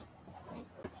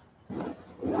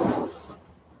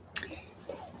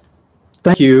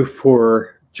Thank you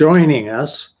for joining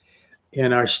us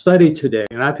in our study today.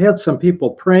 And I've had some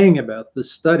people praying about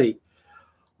this study.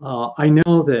 I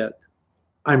know that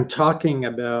I'm talking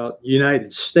about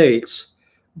United States,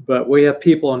 but we have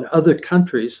people in other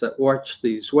countries that watch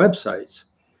these websites.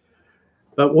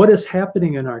 But what is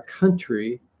happening in our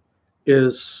country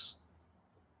is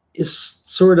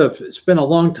it's been a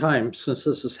long time since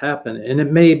this has happened, and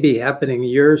it may be happening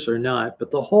years or not,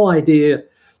 but the whole idea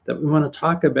that we want to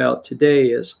talk about today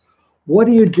is, what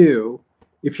do you do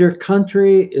if your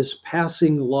country is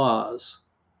passing laws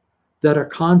that are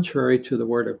contrary to the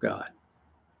Word of God?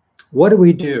 What do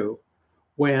we do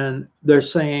when they're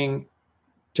saying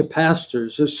to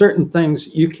pastors, there's certain things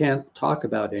you can't talk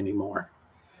about anymore,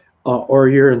 or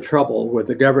you're in trouble with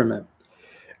the government?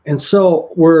 And so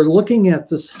we're looking at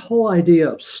this whole idea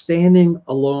of standing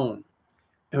alone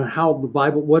and how the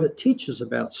Bible, what it teaches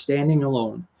about standing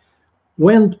alone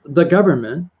when the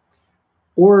government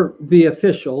or the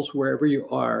officials, wherever you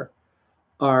are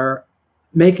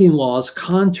making laws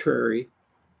contrary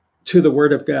to the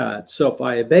Word of God. So if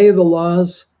I obey the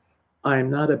laws, I'm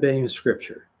not obeying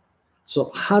Scripture. So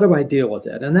how do I deal with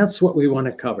that? And that's what we want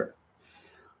to cover.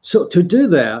 So to do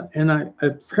that, and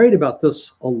I've prayed about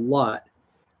this a lot,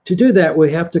 to do that,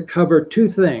 we have to cover two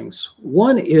things.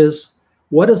 One is,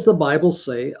 what does the Bible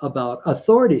say about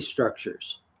authority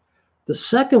structures? The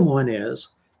second one is,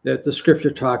 that the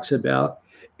Scripture talks about,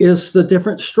 is the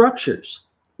different structures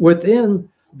within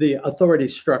the authority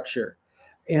structure.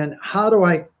 And how do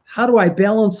I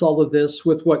balance all of this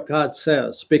with what God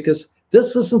says? Because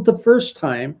this isn't the first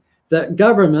time that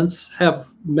governments have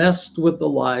messed with the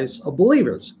lives of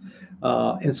believers.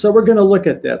 And so we're going to look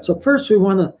at that. So first we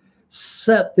want to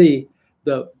set the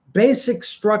basic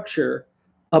structure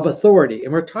of authority.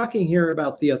 And we're talking here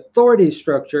about the authority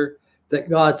structure that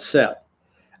God set.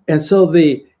 And so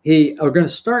we're going to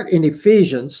start in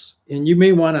Ephesians, and you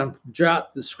may want to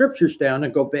jot the scriptures down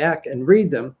and go back and read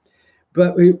them.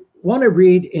 But we want to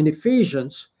read in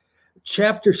Ephesians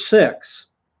chapter 6.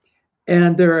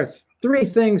 And there are three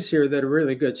things here that are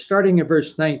really good, starting in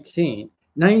verse 19,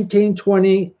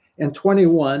 20, and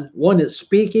 21. One is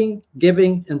speaking,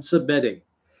 giving, and submitting.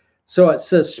 So it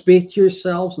says, speak to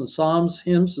yourselves in psalms,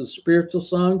 hymns, and spiritual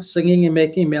songs, singing and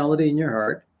making melody in your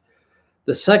heart.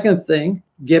 The second thing,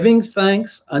 giving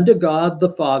thanks unto God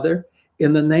the Father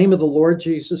in the name of the Lord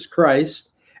Jesus Christ,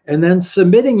 and then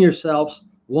submitting yourselves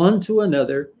one to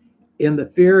another in the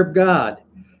fear of God.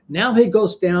 Now he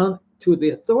goes down to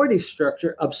the authority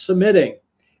structure of submitting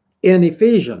in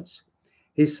Ephesians.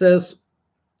 He says,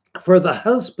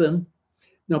 wives,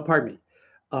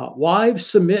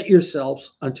 submit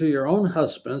yourselves unto your own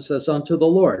husbands as unto the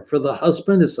Lord. For the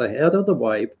husband is the head of the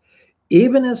wife,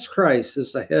 even as Christ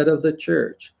is the head of the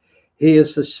church. He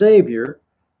is the Savior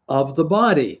of the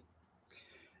body.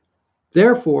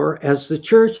 Therefore, as the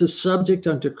church is subject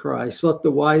unto Christ, let the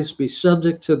wives be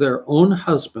subject to their own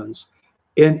husbands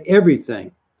in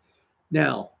everything.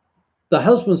 Now, the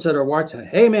husbands that are watching,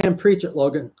 hey man, preach it,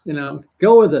 Logan,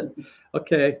 go with it.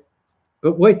 Okay,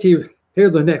 but wait till you hear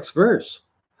the next verse.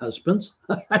 Husbands,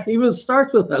 he even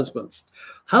starts with husbands.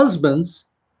 Husbands,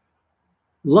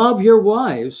 love your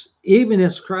wives, even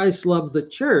as Christ loved the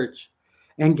church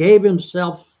and gave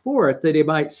himself for it, that he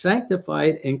might sanctify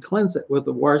it and cleanse it with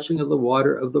the washing of the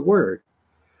water of the word.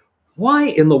 Why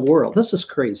in the world, this is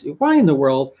crazy, why in the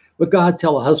world would God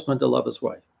tell a husband to love his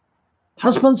wife?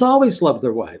 Husbands always love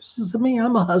their wives. This is me,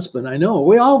 I'm a husband, I know,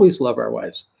 we always love our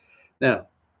wives. Now,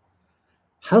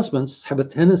 husbands have a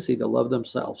tendency to love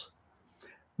themselves.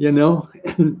 And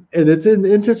it's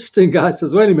interesting. God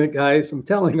says, wait a minute, guys, I'm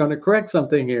going to correct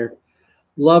something here.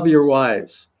 Love your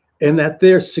wives, and that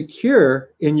they're secure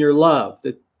in your love,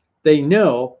 that they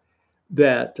know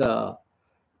that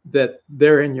that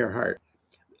they're in your heart.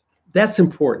 That's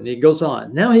important. He goes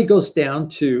on. Now he goes down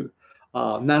to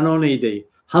not only the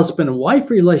husband and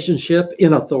wife relationship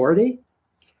in authority,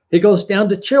 he goes down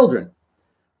to children.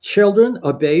 Children,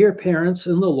 obey your parents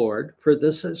in the Lord, for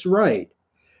this is right.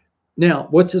 Now,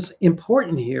 what is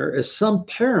important here is some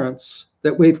parents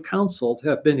that we've counseled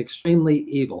have been extremely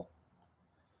evil.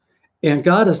 And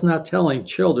God is not telling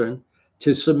children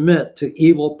to submit to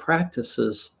evil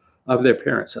practices of their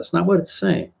parents. That's not what it's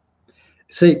saying.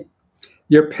 See,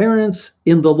 your parents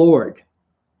in the Lord,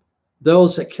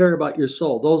 those that care about your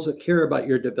soul, those that care about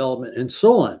your development, and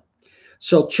so on.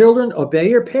 So children, obey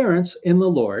your parents in the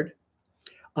Lord,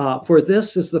 for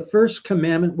this is the first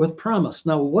commandment with promise.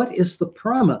 Now, what is the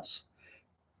promise?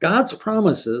 God's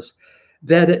promise is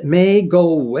that it may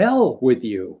go well with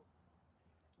you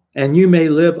and you may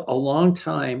live a long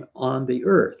time on the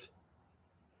earth.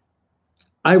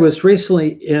 I was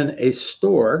recently in a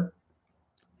store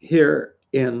here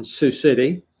in Sioux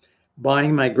City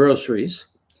buying my groceries,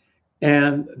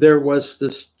 and there was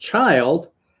this child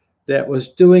that was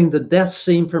doing the death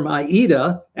scene from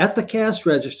Aida at the cash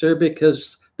register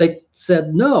because they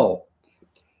said no.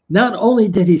 Not only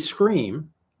did he scream,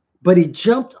 but he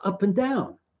jumped up and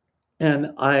down.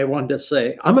 And I wanted to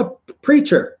say, I'm a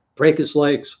preacher, break his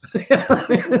legs.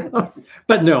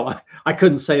 But no, I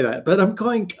couldn't say that. But I'm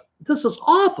going, this is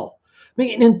awful. I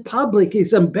mean, in public,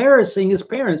 he's embarrassing his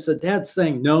parents. The dad's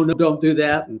saying, no, no, don't do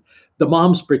that. And the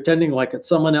mom's pretending like it's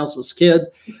someone else's kid.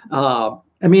 I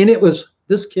mean, it was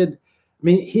this kid. I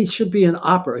mean, he should be in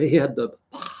opera. He had the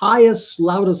highest,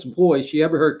 loudest voice you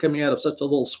ever heard coming out of such a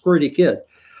little squirty kid.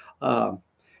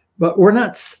 But we're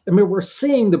not, I mean, we're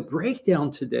seeing the breakdown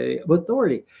today of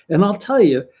authority. And I'll tell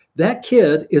you, that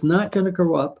kid is not going to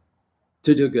grow up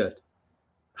to do good.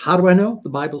 How do I know? The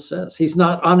Bible says he's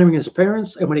not honoring his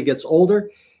parents. And when he gets older,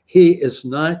 he is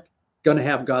not going to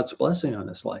have God's blessing on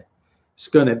his life. He's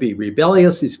going to be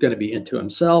rebellious. He's going to be into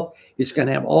himself. He's going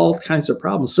to have all kinds of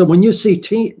problems. So when you see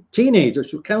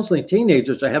teenagers, counseling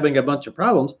teenagers are having a bunch of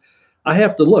problems, I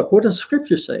have to look, what does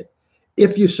Scripture say?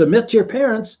 If you submit to your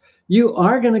parents, you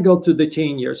are going to go through the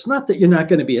teen years. Not that you're not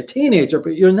going to be a teenager,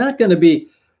 but you're not going to be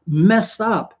messed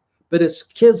up. But it's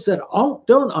kids that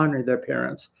don't honor their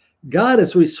parents. God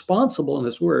is responsible in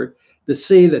his word to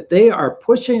see that they are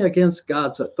pushing against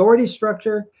God's authority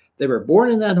structure. They were born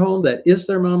in that home that is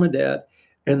their mom and dad,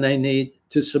 and they need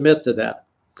to submit to that.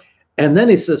 And then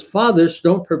he says, fathers,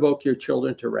 don't provoke your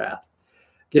children to wrath.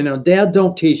 You know, dad,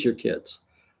 don't tease your kids.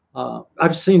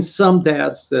 I've seen some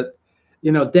dads that,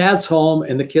 you know, dad's home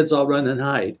and the kids all run and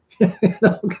hide. You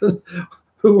know, 'cause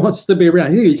who wants to be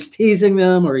around? He's teasing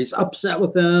them, or he's upset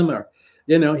with them, or,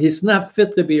 you know, he's not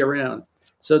fit to be around.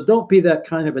 So don't be that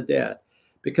kind of a dad,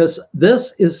 because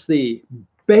this is the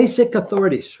basic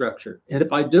authority structure. And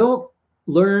if I don't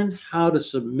learn how to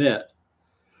submit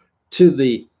to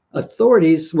the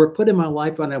authorities were put in my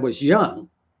life when I was young,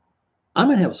 I'm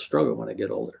going to have a struggle when I get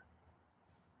older.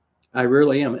 I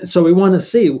really am. And so we want to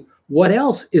see what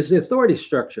else is the authority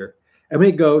structure. And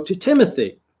we go to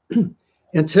Timothy.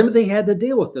 And Timothy had to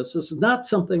deal with this. This is not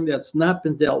something that's not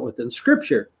been dealt with in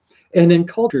Scripture and in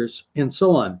cultures and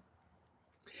so on.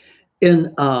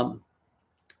 In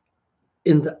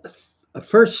the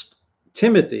First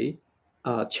Timothy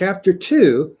chapter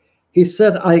 2, he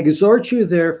said, I exhort you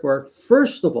therefore,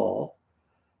 first of all,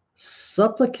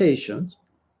 supplications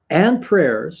and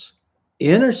prayers,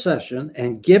 intercession,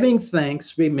 and giving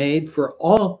thanks be made for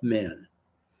all men.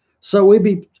 So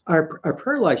our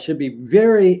prayer life should be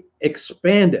very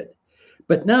expanded.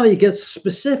 But now he gets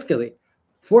specifically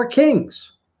for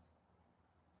kings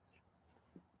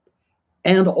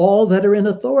and all that are in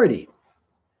authority.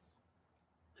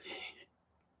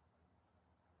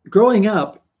 Growing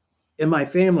up in my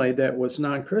family that was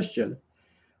non-Christian,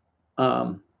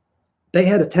 they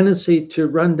had a tendency to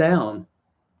run down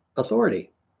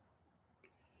authority.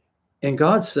 And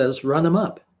God says, run them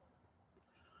up.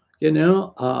 You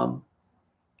know,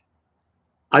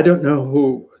 I don't know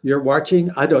who you're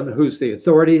watching. I don't know who's the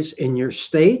authorities in your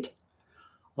state.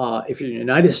 If you're in the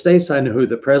United States, I know who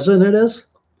the president is.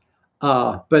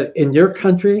 But in your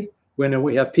country, when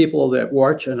we have people that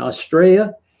watch in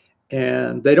Australia,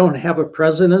 and they don't have a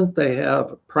president, they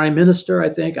have a prime minister, I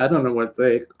think. I don't know what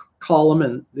they call them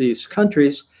in these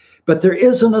countries, but there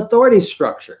is an authority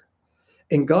structure.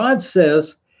 And God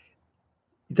says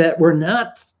that we're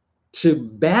not to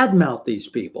badmouth these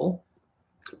people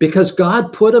because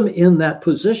God put them in that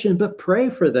position, but pray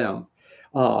for them.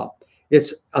 I'll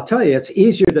tell you, it's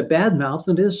easier to badmouth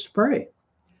than it is to pray.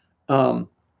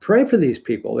 Pray for these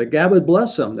people, that God would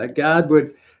bless them, that God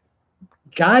would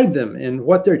guide them in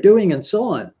what they're doing and so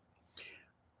on.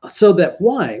 So that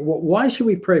why should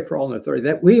we pray for all in authority?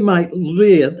 That we might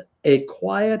live a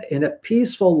quiet and a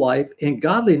peaceful life in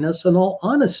godliness and all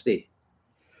honesty.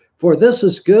 For this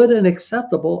is good and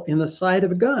acceptable in the sight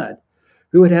of God,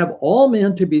 who would have all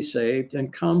men to be saved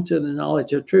and come to the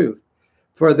knowledge of truth.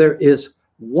 For there is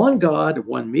one God,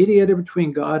 one mediator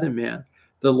between God and man,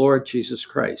 the Lord Jesus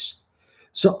Christ.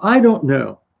 So I don't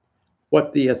know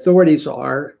what the authorities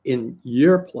are in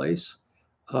your place.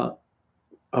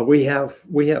 We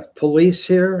have police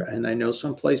here, and I know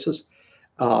some places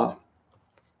have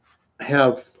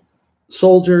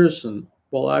soldiers. And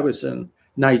well, I was in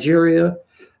Nigeria,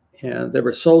 and there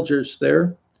were soldiers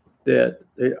there that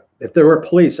if there were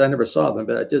police, I never saw them,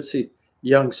 but I did see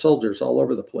young soldiers all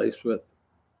over the place with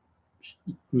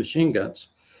machine guns.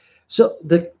 So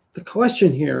the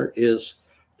question here is,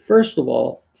 first of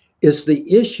all, is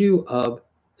the issue of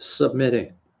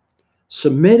submitting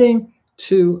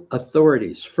to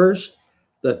authorities. First,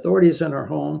 the authorities in our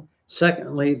home.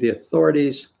 Secondly, the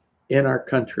authorities in our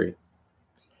country.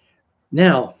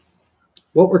 Now,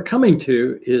 what we're coming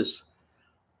to is,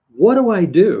 what do I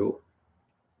do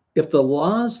if the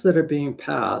laws that are being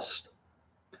passed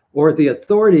or the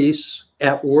authorities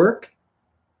at work,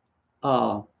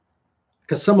 because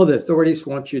some of the authorities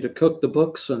want you to cook the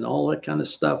books and all that kind of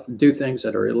stuff, do things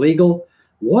that are illegal.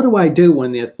 What do I do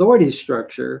when the authority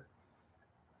structure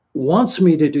wants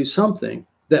me to do something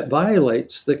that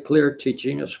violates the clear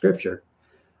teaching of Scripture?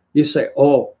 You say,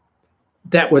 oh,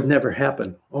 that would never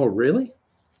happen. Oh, really?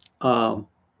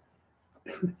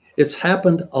 It's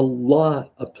happened a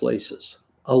lot of places,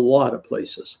 a lot of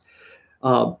places.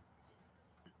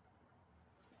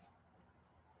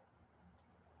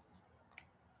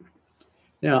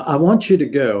 Now, I want you to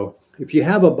go, if you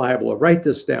have a Bible, write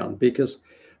this down, because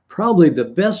probably the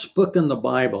best book in the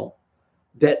Bible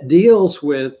that deals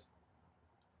with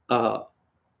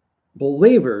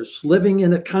believers living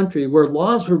in a country where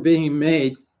laws were being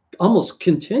made almost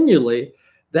continually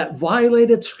that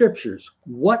violated scriptures.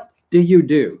 What do you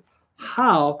do?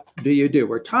 How do you do?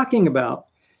 We're talking about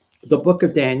the book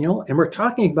of Daniel, and we're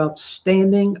talking about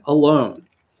standing alone.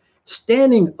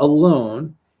 Standing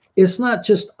alone is not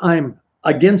just I'm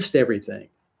against everything,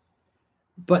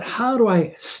 but how do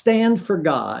I stand for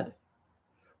God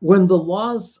when the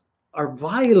laws are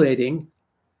violating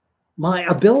my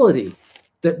ability,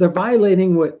 that they're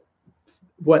violating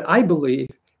what I believe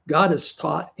God has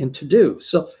taught and to do.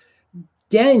 So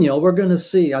Daniel, we're going to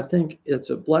see, I think it's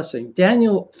a blessing.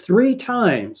 Daniel, 3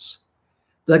 times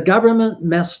the government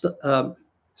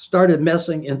started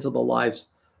messing into the lives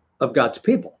of God's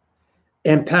people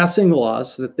and passing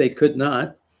laws that they could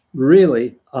not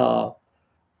really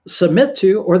submit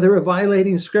to, or they were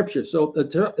violating scripture. So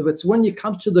it's when you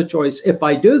come to the choice, if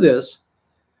I do this,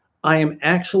 I am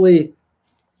actually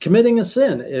committing a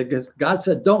sin. God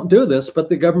said, don't do this, but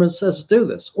the government says do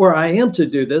this, or I am to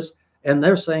do this, and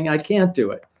they're saying I can't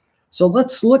do it. So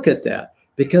let's look at that,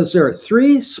 because there are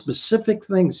 3 specific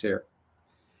things here.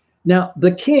 Now,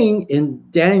 the king in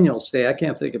Daniel's day, I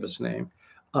can't think of his name,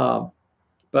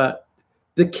 but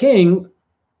the king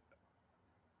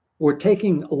were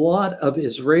taking a lot of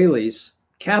Israelis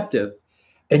captive,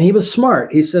 and he was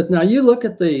smart. He said, now you look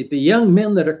at the young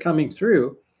men that are coming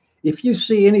through. If you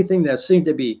see anything that seemed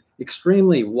to be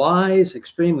extremely wise,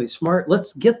 extremely smart,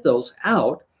 let's get those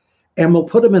out, and we'll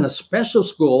put them in a special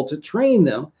school to train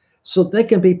them so they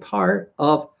can be part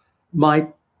of my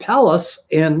palace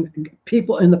and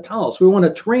people in the palace. We want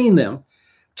to train them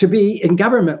to be in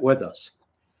government with us.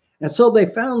 And so they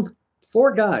found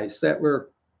 4 guys that were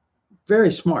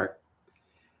very smart.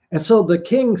 And so the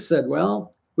king said,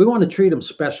 well, we want to treat them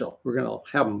special. We're going to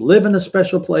have them live in a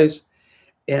special place,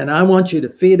 and I want you to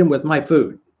feed them with my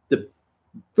food, the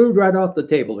food right off the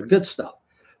table, the good stuff,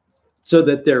 so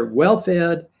that they're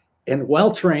well-fed and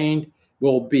well-trained,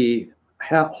 will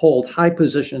hold high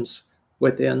positions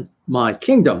within my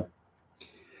kingdom.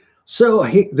 So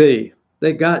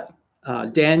they got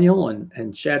Daniel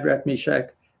and Shadrach,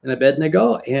 Meshach, and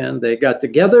Abednego, and they got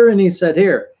together, and he said,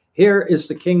 here is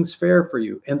the king's fare for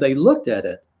you. And they looked at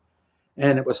it,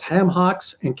 and it was ham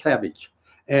hocks and cabbage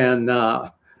and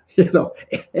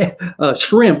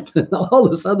shrimp and all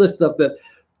this other stuff that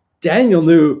Daniel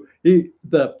knew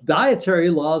the dietary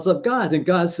laws of God. And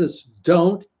God says,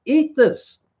 don't eat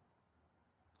this.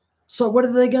 So what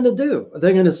are they going to do? Are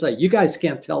they going to say, you guys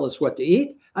can't tell us what to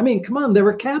eat? I mean, come on, they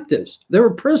were captives. They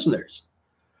were prisoners.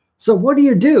 So what do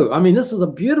you do? I mean, this is a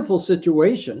beautiful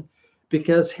situation,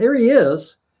 because here he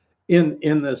is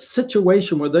in the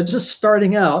situation where they're just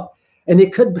starting out, and he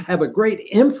could have a great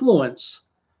influence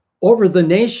over the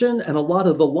nation and a lot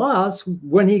of the laws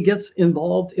when he gets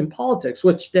involved in politics,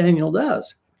 which Daniel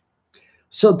does.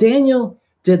 So Daniel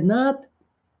did not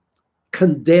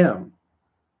condemn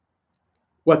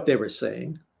what they were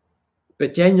saying,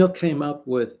 but Daniel came up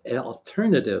with an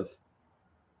alternative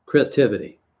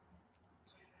creativity.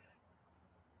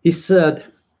 He said,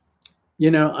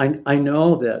 I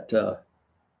know that,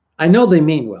 I know they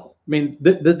mean well. I mean,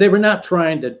 they were not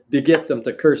trying to get them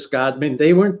to curse God. I mean,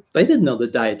 they didn't know the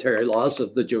dietary laws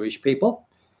of the Jewish people.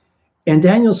 And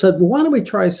Daniel said, well, why don't we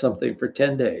try something for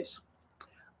 10 days?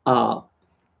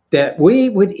 That we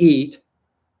would eat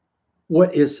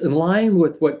what is in line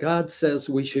with what God says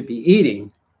we should be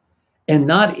eating, and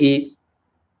not eat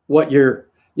what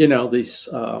these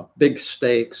big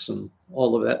steaks and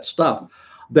all of that stuff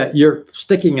that you're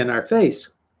sticking in our face.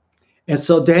 And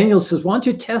so Daniel says, why don't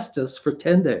you test us for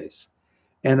 10 days?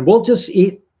 And we'll just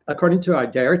eat according to our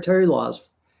dietary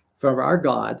laws from our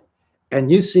God,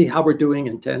 and you see how we're doing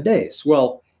in 10 days.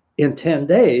 Well, in 10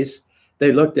 days,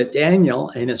 they looked at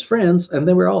Daniel and his friends, and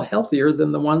they were all healthier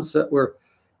than the ones that were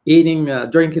eating,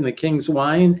 drinking the king's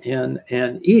wine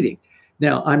and eating.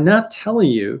 Now, I'm not telling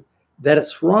you that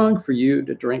it's wrong for you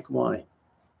to drink wine.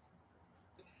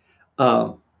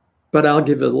 But I'll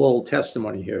give a little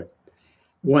testimony here.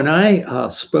 When I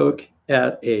spoke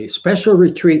at a special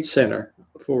retreat center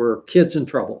for kids in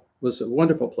trouble, it was a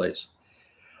wonderful place.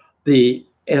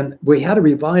 And we had a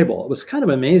revival. It was kind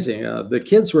of amazing. The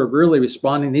kids were really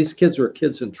responding. These kids were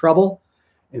kids in trouble,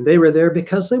 and they were there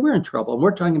because they were in trouble. And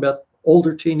we're talking about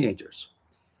older teenagers.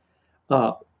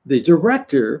 The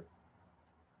director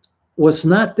was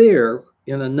not there,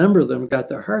 and a number of them got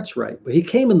their hearts right. But he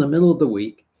came in the middle of the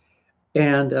week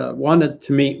and wanted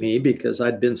to meet me because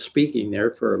I'd been speaking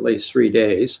there for at least 3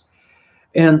 days.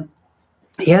 And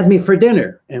he had me for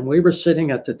dinner, and we were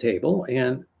sitting at the table,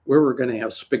 and we were going to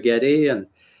have spaghetti, and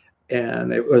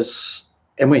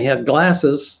we had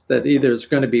glasses that either it's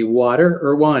going to be water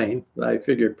or wine. I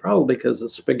figured probably because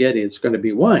of spaghetti, it's going to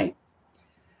be wine.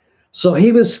 So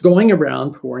he was going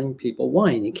around pouring people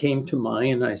wine. He came to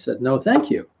mine, and I said, "No, thank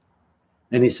you."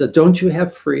 And he said, "Don't you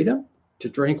have freedom to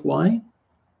drink wine?"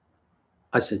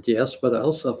 I said, "Yes, but I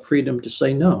also have freedom to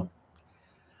say no."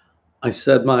 I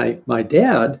said, my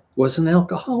dad was an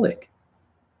alcoholic,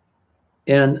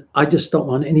 and I just don't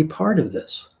want any part of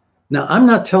this. Now, I'm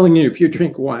not telling you if you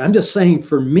drink wine. I'm just saying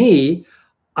for me,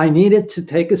 I needed to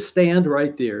take a stand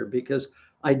right there because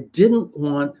I didn't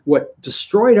want what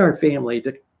destroyed our family.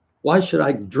 Why should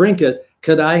I drink it?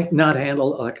 Could I not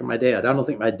handle it like my dad? I don't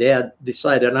think my dad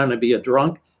decided I'm going to be a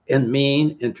drunk and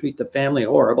mean and treat the family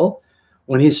horrible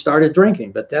when he started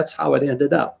drinking, but that's how it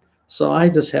ended up. So I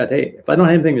just had, hey, if I don't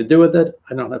have anything to do with it,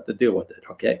 I don't have to deal with it,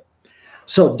 okay?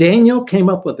 So Daniel came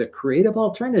up with a creative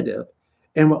alternative,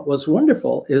 and what was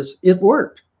wonderful is it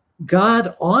worked.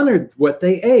 God honored what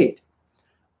they ate.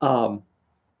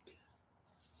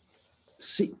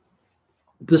 See,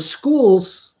 the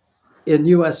schools in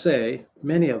USA,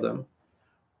 many of them,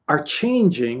 are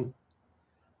changing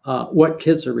what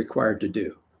kids are required to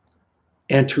do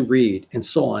and to read and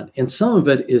so on. And some of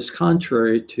it is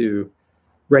contrary to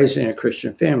raising a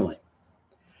Christian family.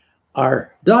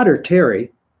 Our daughter,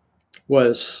 Terry,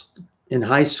 was in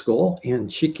high school,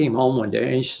 and she came home one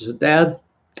day and she said, "Dad,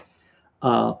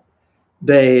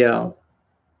 they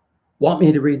want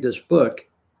me to read this book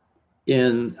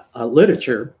in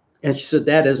literature." And she said,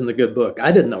 "That isn't a good book."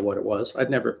 I didn't know what it was. I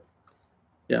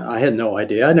had no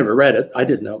idea. I never read it. I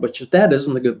didn't know. But she said, "That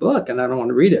isn't a good book, and I don't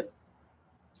want to read it."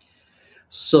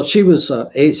 So she was an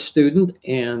A student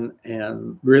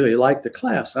and really liked the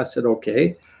class. I said,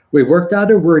 okay. We worked out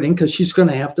her wording because she's going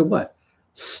to have to what?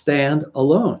 Stand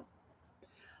alone.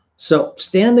 So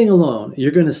standing alone,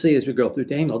 you're going to see as we go through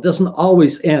Daniel, doesn't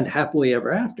always end happily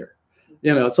ever after.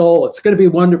 It's going to be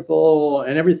wonderful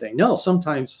and everything. No,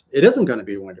 sometimes it isn't going to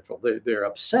be wonderful. They're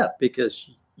upset because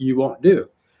you won't do.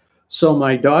 So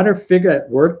my daughter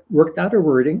worked out her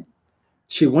wording.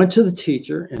 She went to the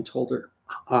teacher and told her,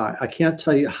 I can't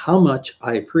tell you how much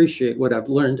I appreciate what I've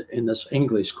learned in this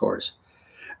English course.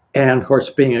 And of course,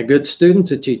 being a good student,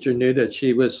 the teacher knew that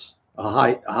she was a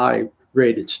high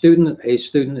rated student, A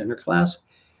student in her class.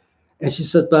 And she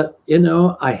said, "But,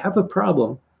 I have a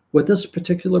problem with this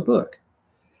particular book."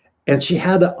 And she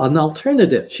had an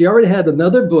alternative. She already had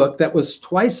another book that was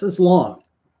twice as long,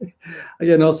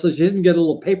 so she didn't get a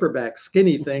little paperback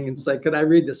skinny thing and say, "Could I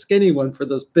read the skinny one for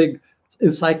this big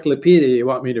encyclopedia you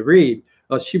want me to read?"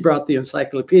 Well, she brought the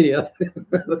encyclopedia.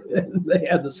 They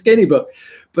had the skinny book.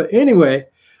 But anyway,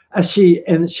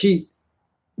 she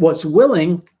was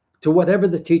willing to whatever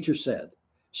the teacher said.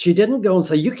 She didn't go and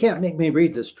say, "You can't make me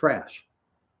read this trash.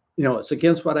 It's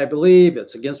against what I believe.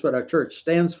 It's against what our church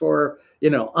stands for,"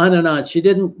 on and on. She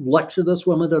didn't lecture this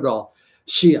woman at all.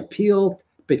 She appealed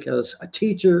because a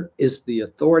teacher is the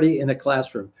authority in a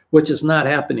classroom, which is not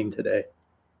happening today.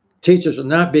 Teachers are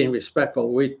not being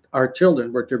respectful. Our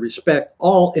children were to respect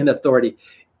all in authority,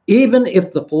 even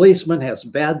if the policeman has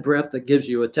bad breath that gives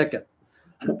you a ticket.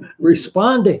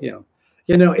 Respond to him.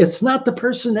 It's not the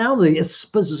personality, it's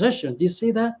position. Do you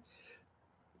see that?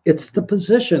 It's the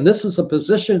position. This is a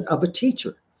position of a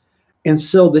teacher. And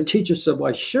so the teacher said,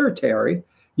 "Why, sure, Terry,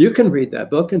 you can read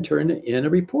that book and turn in a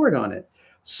report on it."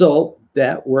 So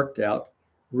that worked out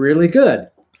really good.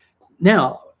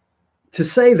 Now, to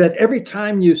say that every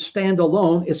time you stand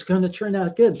alone, it's going to turn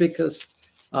out good, because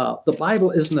the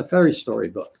Bible isn't a fairy story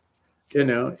book.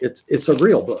 It's a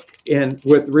real book, and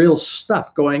with real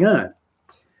stuff going on.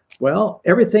 Well,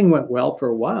 everything went well for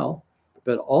a while,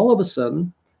 but all of a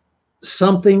sudden,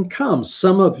 something comes.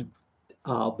 Some of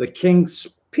the king's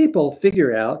people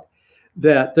figure out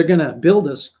that they're going to build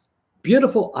this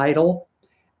beautiful idol,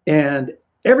 And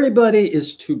everybody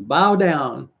is to bow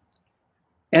down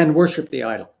and worship the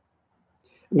idol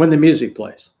when the music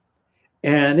plays.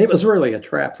 And it was really a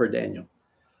trap for Daniel,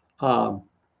 um,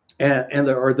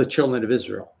 or the children of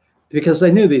Israel, because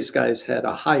they knew these guys had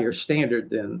a higher standard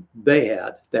than they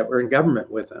had that were in government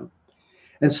with them.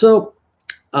 And so,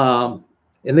 and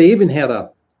they even had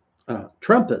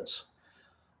trumpets.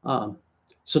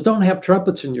 So don't have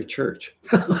trumpets in your church.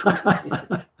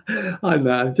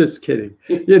 I'm just kidding.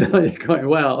 You're going,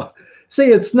 well, see,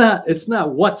 it's not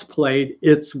what's played,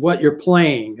 it's what you're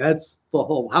playing. That's the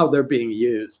whole how they're being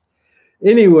used.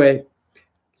 Anyway,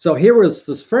 so here was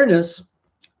this furnace,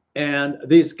 and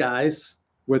these guys,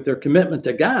 with their commitment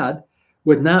to God,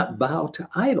 would not bow to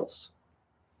idols.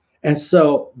 And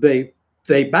so they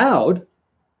bowed.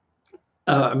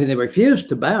 They refused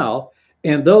to bow,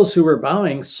 and those who were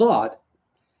bowing saw it.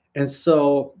 And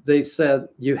so they said,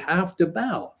 you have to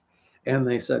bow. And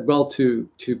they said, well, to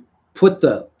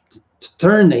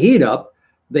turn the heat up,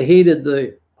 they heated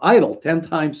the idol 10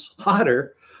 times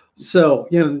hotter. So,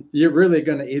 you're really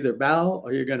going to either bow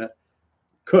or you're going to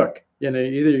cook. Either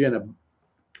you're going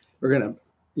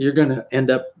to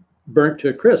end up burnt to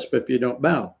a crisp if you don't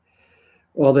bow.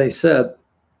 Well, they said,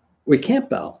 we can't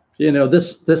bow.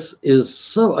 This is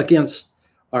so against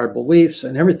our beliefs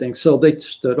and everything. So they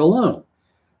stood alone.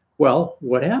 Well,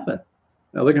 what happened?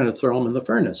 Now they're going to throw them in the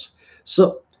furnace.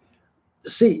 So,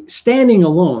 see, standing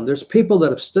alone, there's people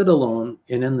that have stood alone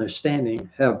and in their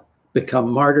standing have become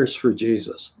martyrs for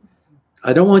Jesus.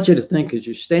 I don't want you to think as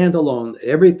you stand alone,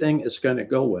 everything is going to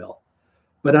go well.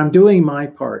 But I'm doing my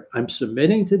part. I'm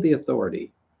submitting to the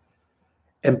authority,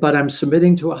 but I'm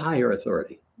submitting to a higher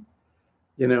authority.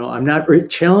 I'm not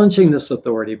challenging this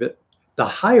authority, but the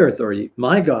higher authority,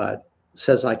 my God,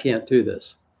 says I can't do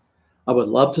this. I would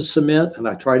love to submit, and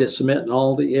I try to submit in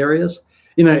all the areas.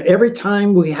 Every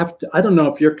time we have to, I don't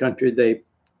know if your country,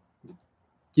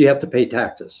 you have to pay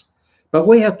taxes, but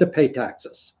we have to pay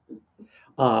taxes.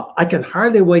 I can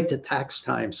hardly wait to tax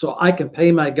time so I can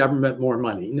pay my government more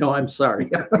money. No, I'm sorry.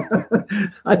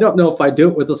 I don't know if I do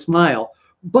it with a smile,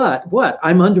 but what?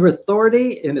 I'm under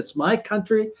authority and it's my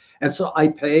country. And so I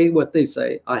pay what they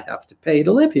say I have to pay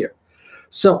to live here.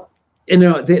 So,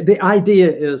 the idea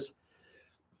is,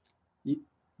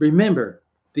 remember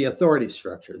the authority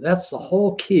structure. That's the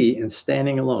whole key in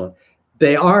standing alone.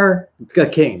 They are the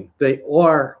king. They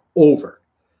are over.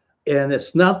 And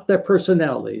it's not their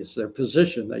personality, it's their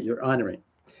position that you're honoring.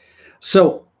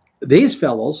 So these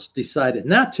fellows decided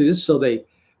not to, so they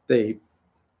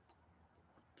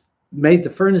made the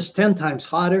furnace 10 times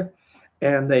hotter,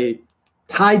 and they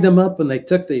tied them up, and they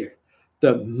took the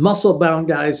muscle-bound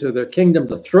guys of their kingdom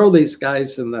to throw these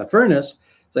guys in the furnace.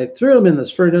 So they threw them in this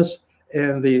furnace,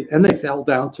 and they fell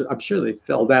down I'm sure they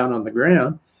fell down on the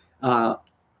ground.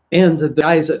 And the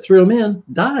guys that threw them in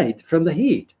died from the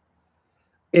heat.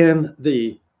 And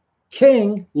the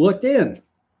king looked in.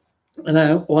 And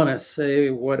I want to say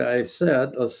what I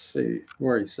said. Let's see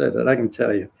where he said it. I can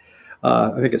tell you.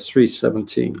 I think it's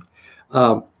 3:17.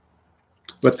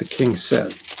 What the king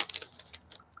said.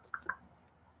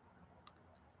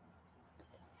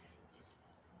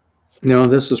 No,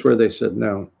 this is where they said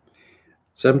no.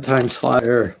 7 times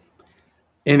hotter.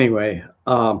 Anyway,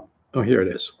 here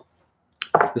it is.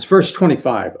 It's verse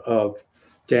 25 of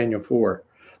Daniel 4.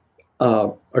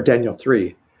 Or Daniel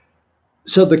 3.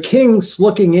 So the king's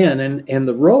looking in, and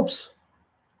the ropes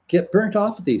get burnt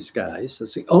off of these guys.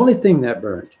 That's the only thing that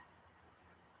burned.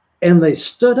 And they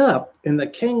stood up, and the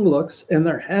king looks, and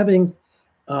they're having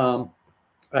a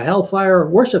hellfire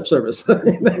worship service. They're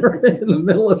in the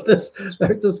middle of this.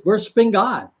 They're just worshiping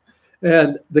God.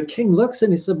 And the king looks,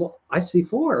 and he said, well, I see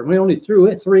 4. We only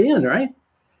threw 3 in, right?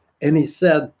 And he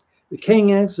said, the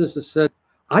king answers and said,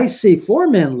 I see 4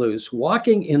 men loose,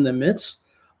 walking in the midst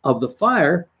of the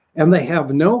fire, and they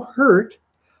have no hurt.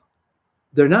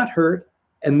 They're not hurt,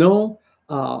 and no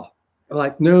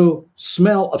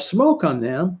smell of smoke on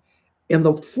them. And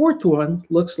the 4th one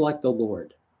looks like the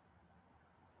Lord.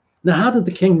 Now, how did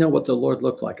the king know what the Lord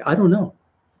looked like? I don't know.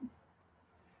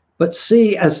 But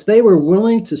see, as they were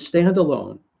willing to stand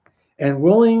alone and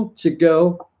willing to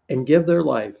go and give their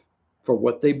life for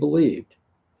what they believed,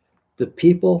 the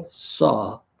people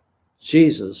saw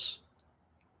Jesus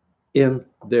in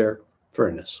their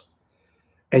furnace.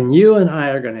 And you and I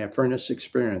are going to have furnace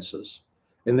experiences.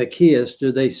 And the key is,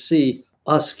 do they see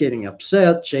us getting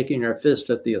upset, shaking our fist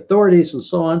at the authorities and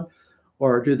so on?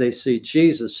 Or do they see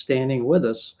Jesus standing with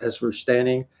us as we're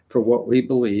standing for what we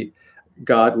believe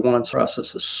God wants for us?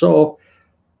 This is so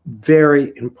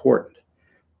very important.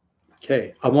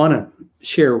 Okay, I want to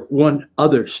share one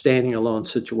other standing alone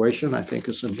situation I think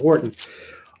is important.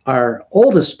 Our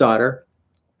oldest daughter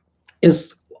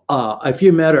is, if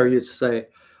you met her, you'd say,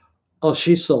 "Oh,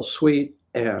 she's so sweet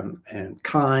and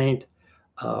kind,"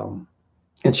 um,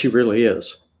 and she really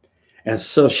is. And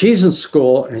so she's in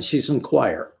school and she's in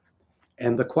choir,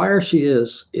 and the choir she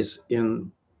is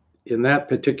in that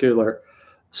particular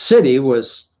city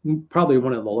was probably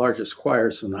one of the largest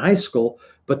choirs in the high school,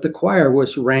 but the choir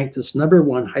was ranked as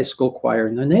 #1 high school choir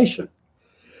in the nation.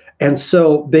 And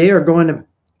so they are going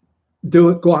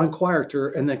to go on choir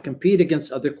tour and then compete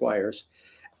against other choirs.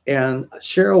 And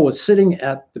Cheryl was sitting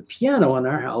at the piano in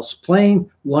our house playing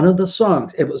one of the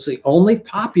songs. It was the only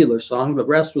popular song. The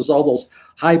rest was all those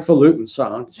highfalutin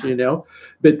songs, you know.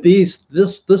 But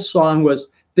this song was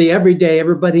the everyday,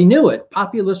 everybody knew it,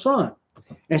 popular song.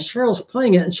 And Cheryl's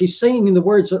playing it and she's singing the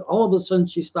words, and all of a sudden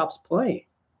she stops playing.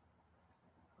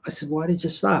 I said, "Why did you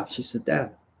stop?" She said,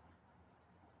 "Dad,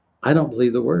 I don't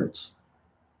believe the words."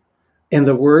 And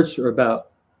the words are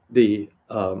about the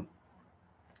what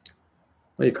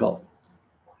do you call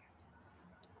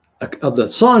it? The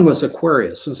song was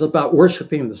Aquarius. It's about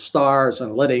worshiping the stars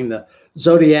and letting the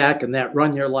zodiac and that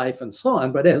run your life and so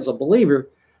on. But as a believer,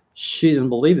 she didn't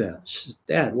believe that. She said,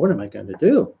 "Dad, what am I going to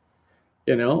do?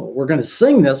 You know, we're going to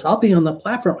sing this. I'll be on the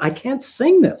platform. I can't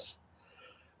sing this."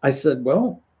 I said,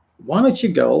 "Well, why don't you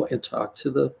go and talk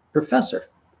to the professor?"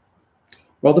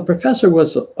 Well, the professor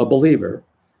was a believer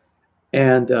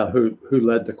and who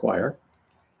led the choir.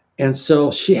 And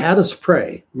so she had us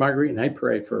pray. Marguerite and I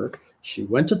prayed for her. She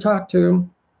went to talk to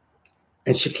him,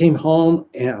 and she came home,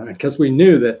 and because we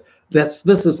knew that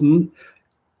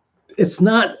it's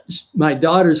not my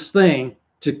daughter's thing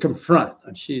to confront.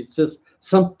 And she says,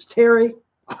 Terry,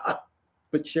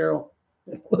 but Cheryl,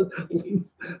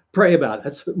 pray about it.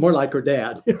 That's more like her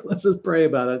dad. Let's just pray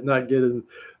about it, and not get in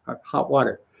hot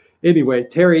water. Anyway,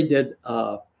 Terry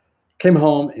came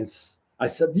home, and I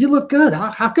said, "You look good.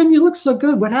 How come you look so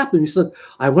good? What happened?" He said,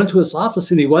 "I went to his office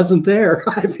and he wasn't there."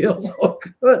 I feel so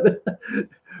good.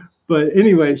 But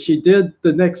anyway, she did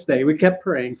the next day. We kept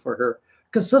praying for her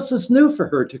because this is new for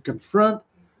her to confront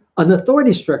an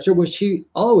authority structure, which she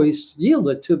always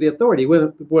yielded to the authority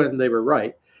when they were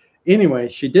right. Anyway,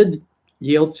 she did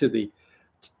yield to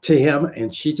him,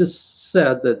 and she just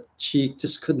said that she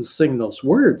just couldn't sing those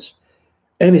words.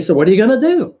 And he said, "What are you going to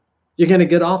do? You're going to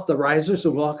get off the risers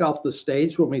and walk off the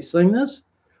stage when we sing this?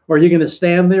 Or are you going to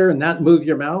stand there and not move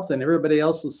your mouth and everybody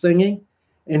else is singing?"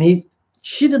 And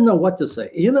she didn't know what to say.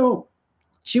 You know,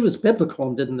 she was biblical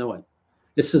and didn't know it.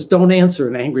 It says, "Don't answer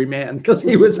an angry man," because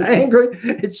he was angry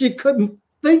and she couldn't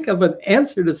think of an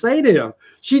answer to say to him.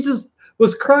 She just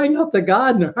was crying out to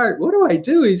God in her heart. What do I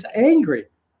do? He's angry.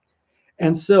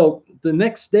 And so the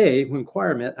next day when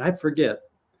choir met, I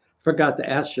forgot to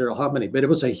ask Cheryl how many, but it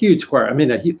was a huge choir. I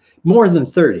mean, more than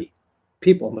 30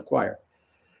 people in the choir.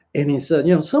 And he said,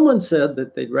 "You know, someone said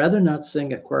that they'd rather not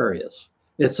sing Aquarius.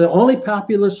 It's the only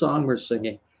popular song we're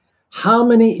singing. How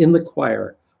many in the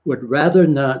choir would rather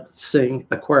not sing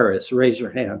Aquarius? Raise your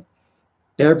hand."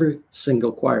 Every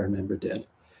single choir member did.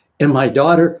 And my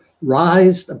daughter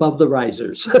rised above the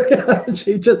risers.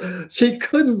 she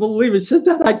couldn't believe it. She said,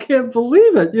 "Dad, I can't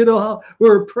believe it." You know, how we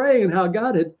were praying, how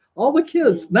God had all the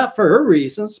kids, not for her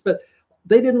reasons, but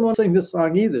they didn't want to sing this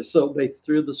song either. So they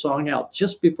threw the song out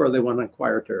just before they went on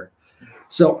choir tour.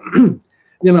 So,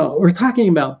 you know, we're talking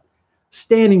about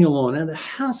standing alone, and it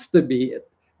has to be,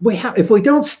 if we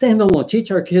don't stand alone, teach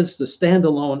our kids to stand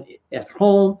alone at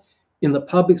home, in the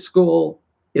public school,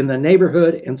 in the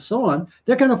neighborhood, and so on,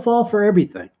 they're going to fall for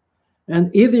everything. And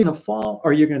either you're going to fall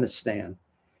or you're going to stand.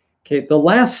 Okay, the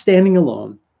last standing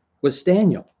alone was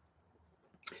Daniel.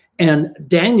 And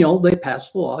Daniel, they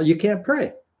passed the law, you can't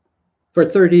pray for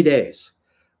 30 days.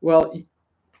 Well,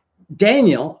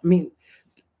 Daniel, I mean,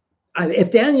 if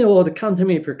Daniel would have come to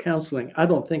me for counseling, I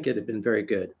don't think it had been very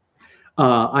good.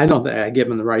 I don't think I gave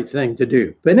him the right thing to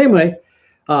do. But anyway,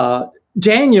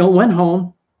 Daniel went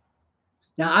home.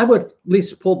 Now, I would at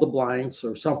least pull the blinds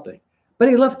or something, but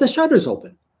he left the shutters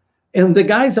open. And the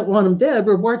guys that want him dead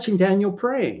were watching Daniel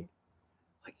praying.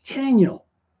 Like, "Daniel,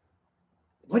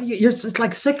 you're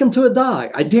like sick him to a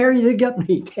dog. I dare you to get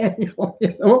me, Daniel."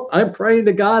 You know, I'm praying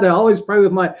to God. I always pray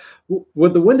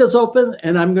with the windows open,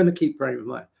 and I'm going to keep praying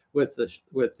with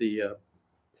the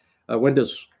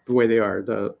windows the way they are,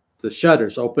 the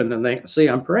shutters open, and they can see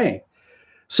I'm praying.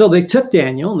 So they took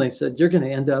Daniel and they said, "You're going to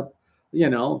end up, you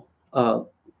know,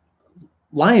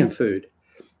 lion food."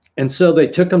 And so they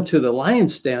took him to the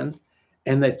lion's den,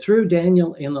 and they threw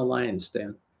Daniel in the lion's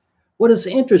den. What is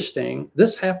interesting,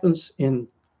 this happens in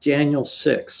Daniel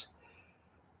 6.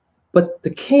 But the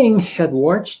king had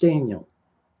watched Daniel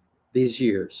these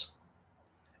years,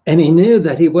 and he knew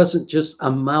that he wasn't just a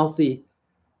mouthy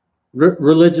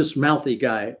religious mouthy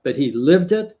guy, but he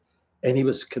lived it and he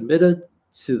was committed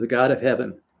to the God of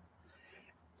heaven.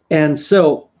 And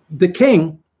so the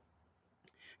king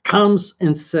comes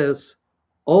and says,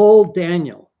 "O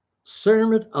Daniel,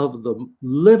 servant of the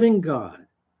living God,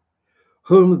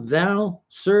 whom thou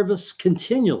servest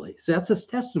continually," so that's his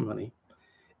testimony,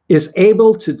 "is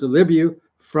able to deliver you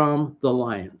from the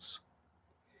lions."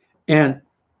 And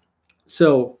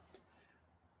so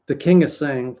the king is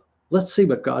saying, let's see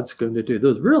what God's going to do.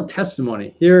 There's real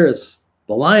testimony. Here is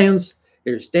the lions.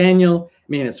 Here's Daniel. I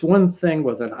mean, it's one thing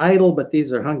with an idol, but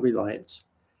these are hungry lions.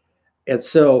 And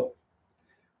so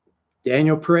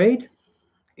Daniel prayed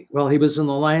while he was in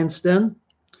the lion's den,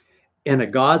 and a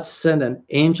God sent an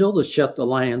angel to shut the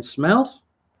lion's mouth,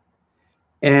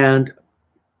 and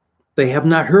they have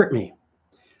not hurt me.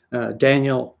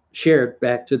 Daniel shared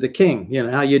back to the king, you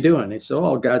know, how you doing? He said,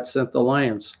 oh, God sent the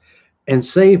lions and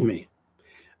saved me.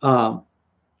 And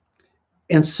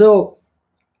so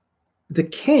the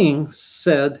king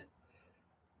said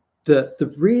that the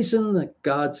reason that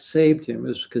God saved him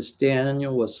is because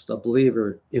Daniel was a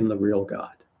believer in the real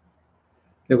God.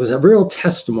 It was a real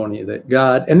testimony that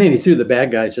God, and then he threw the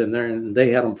bad guys in there and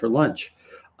they had them for lunch.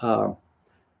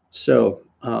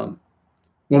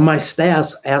 When my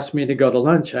staff asked me to go to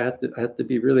lunch, I have to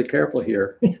be really careful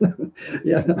here.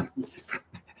 Yeah.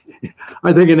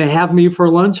 Are they going to have me for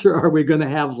lunch, or are we going to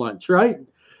have lunch, right?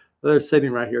 They're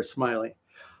sitting right here smiling.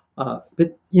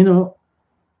 But, you know,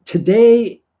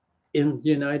 today in the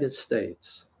United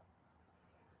States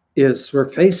we're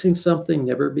facing something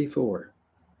never before.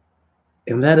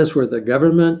 And that is where the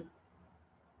government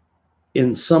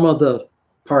in some of the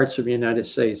parts of the United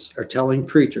States are telling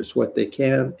preachers what they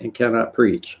can and cannot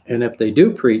preach. And if they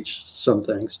do preach some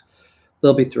things,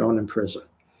 they'll be thrown in prison.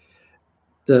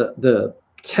 The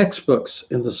textbooks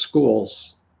in the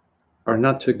schools are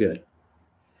not too good.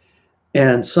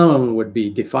 And some of them would be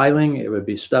defiling. It would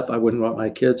be stuff I wouldn't want my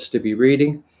kids to be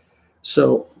reading.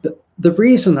 So the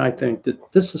reason I think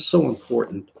that this is so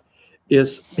important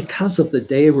is because of the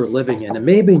day we're living in. And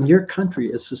maybe in your country,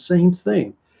 it's the same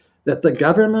thing, that the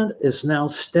government is now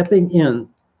stepping in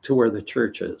to where the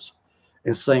church is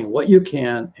and saying what you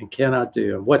can and cannot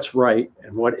do and what's right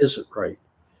and what isn't right.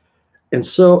 And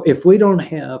so if we don't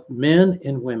have men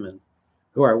and women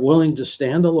who are willing to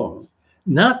stand alone,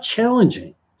 not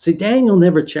challenging. See, Daniel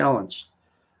never challenged.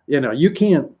 You know, you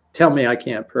can't tell me I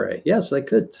can't pray. Yes, they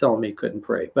could tell me couldn't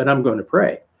pray, but I'm going to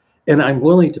pray. And I'm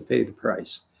willing to pay the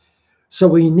price. So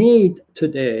we need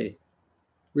today,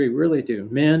 we really do,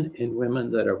 men and women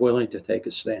that are willing to take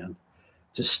a stand.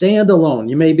 To stand alone.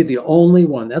 You may be the only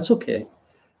one. That's okay.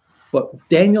 But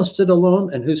Daniel stood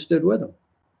alone, and who stood with him?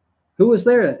 Who was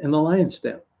there in the lion's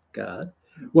den? God.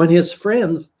 When his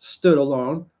friends stood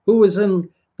alone, who was in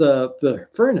the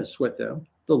furnace with them?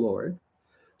 The Lord.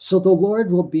 So the Lord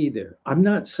will be there. I'm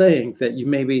not saying that you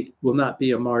maybe will not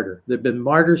be a martyr. There have been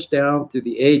martyrs down through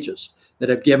the ages that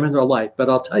have given their life, but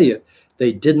I'll tell you,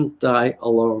 they didn't die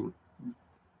alone.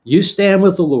 You stand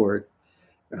with the Lord,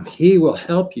 and he will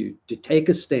help you to take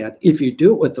a stand. If you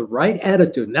do it with the right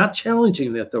attitude, not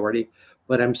challenging the authority,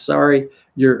 but I'm sorry,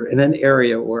 you're in an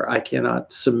area where I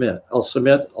cannot submit. I'll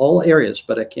submit all areas,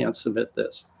 but I can't submit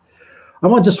this.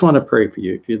 just want to pray for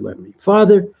you if you'd let me.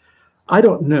 Father, I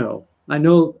don't know. I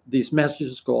know these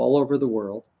messages go all over the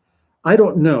world. I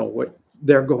don't know what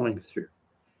they're going through.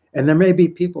 And there may be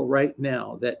people right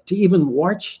now that to even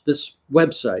watch this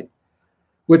website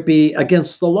would be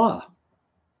against the law.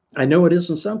 I know it is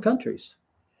in some countries.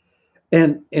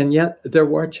 And yet they're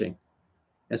watching.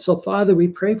 And so, Father, we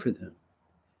pray for them.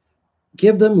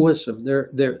 Give them wisdom.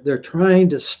 They're trying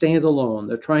to stand alone.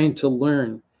 They're trying to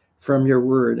learn from your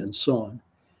word and so on.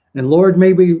 And Lord,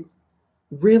 may we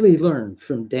really learn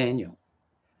from Daniel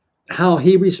how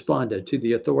he responded to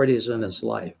the authorities in his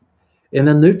life. In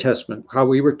the New Testament, how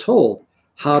we were told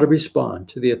how to respond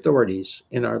to the authorities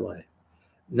in our life.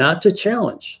 Not to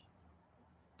challenge,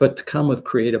 but to come with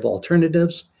creative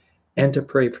alternatives and to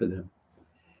pray for them.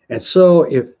 And so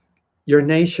if your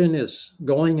nation is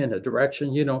going in a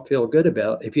direction you don't feel good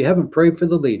about, if you haven't prayed for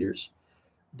the leaders,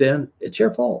 then it's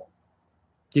your fault.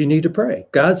 You need to pray.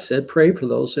 God said, pray for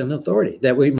those in authority,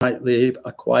 that we might live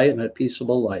a quiet and a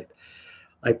peaceable life.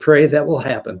 I pray that will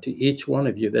happen to each one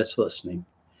of you that's listening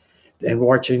and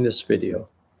watching this video.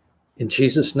 In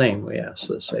Jesus' name we ask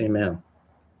this. Amen.